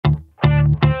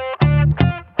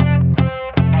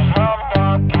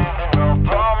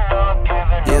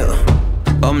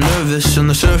nervous, on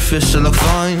the surface I look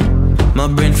fine. My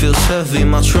brain feels heavy,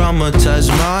 my traumatized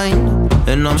mind.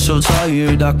 And I'm so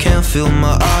tired, I can't feel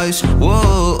my eyes.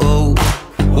 Whoa,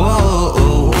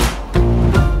 whoa.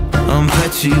 I'm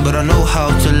petty, but I know how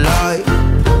to lie.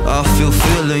 I feel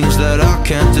feelings that I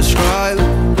can't describe.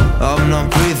 I'm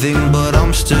not breathing, but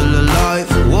I'm still alive.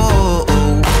 Whoa,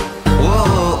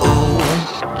 whoa.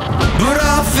 But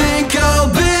I think I'll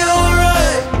be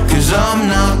alright, 'cause I'm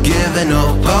not giving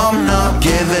up, I'm not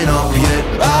giving up yet.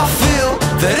 I feel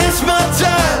that it's my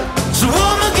time, so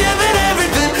I'ma give it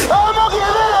everything. I'ma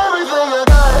give it everything I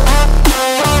got.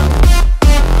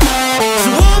 So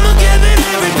I'ma give it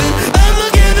everything, I'ma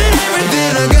give it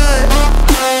everything I got.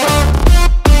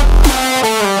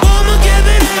 I'ma give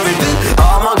it everything,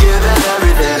 I'ma give it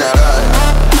everything I got.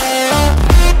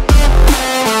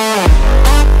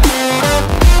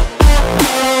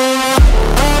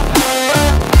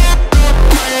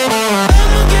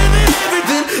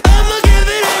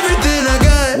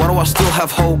 I still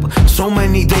have hope. So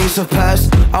many days have passed.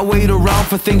 I wait around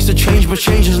for things to change, but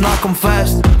change has not come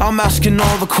fast. I'm asking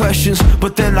all the questions,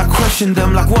 but then I question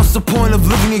them. Like, what's the point of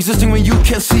living, existing when you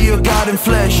can't see your God in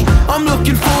flesh? I'm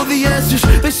looking for the answers,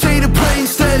 they say to pray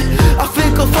instead. I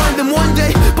think I'll find them one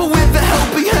day, but with a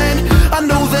helping hand. I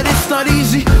know that it's not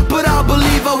easy, but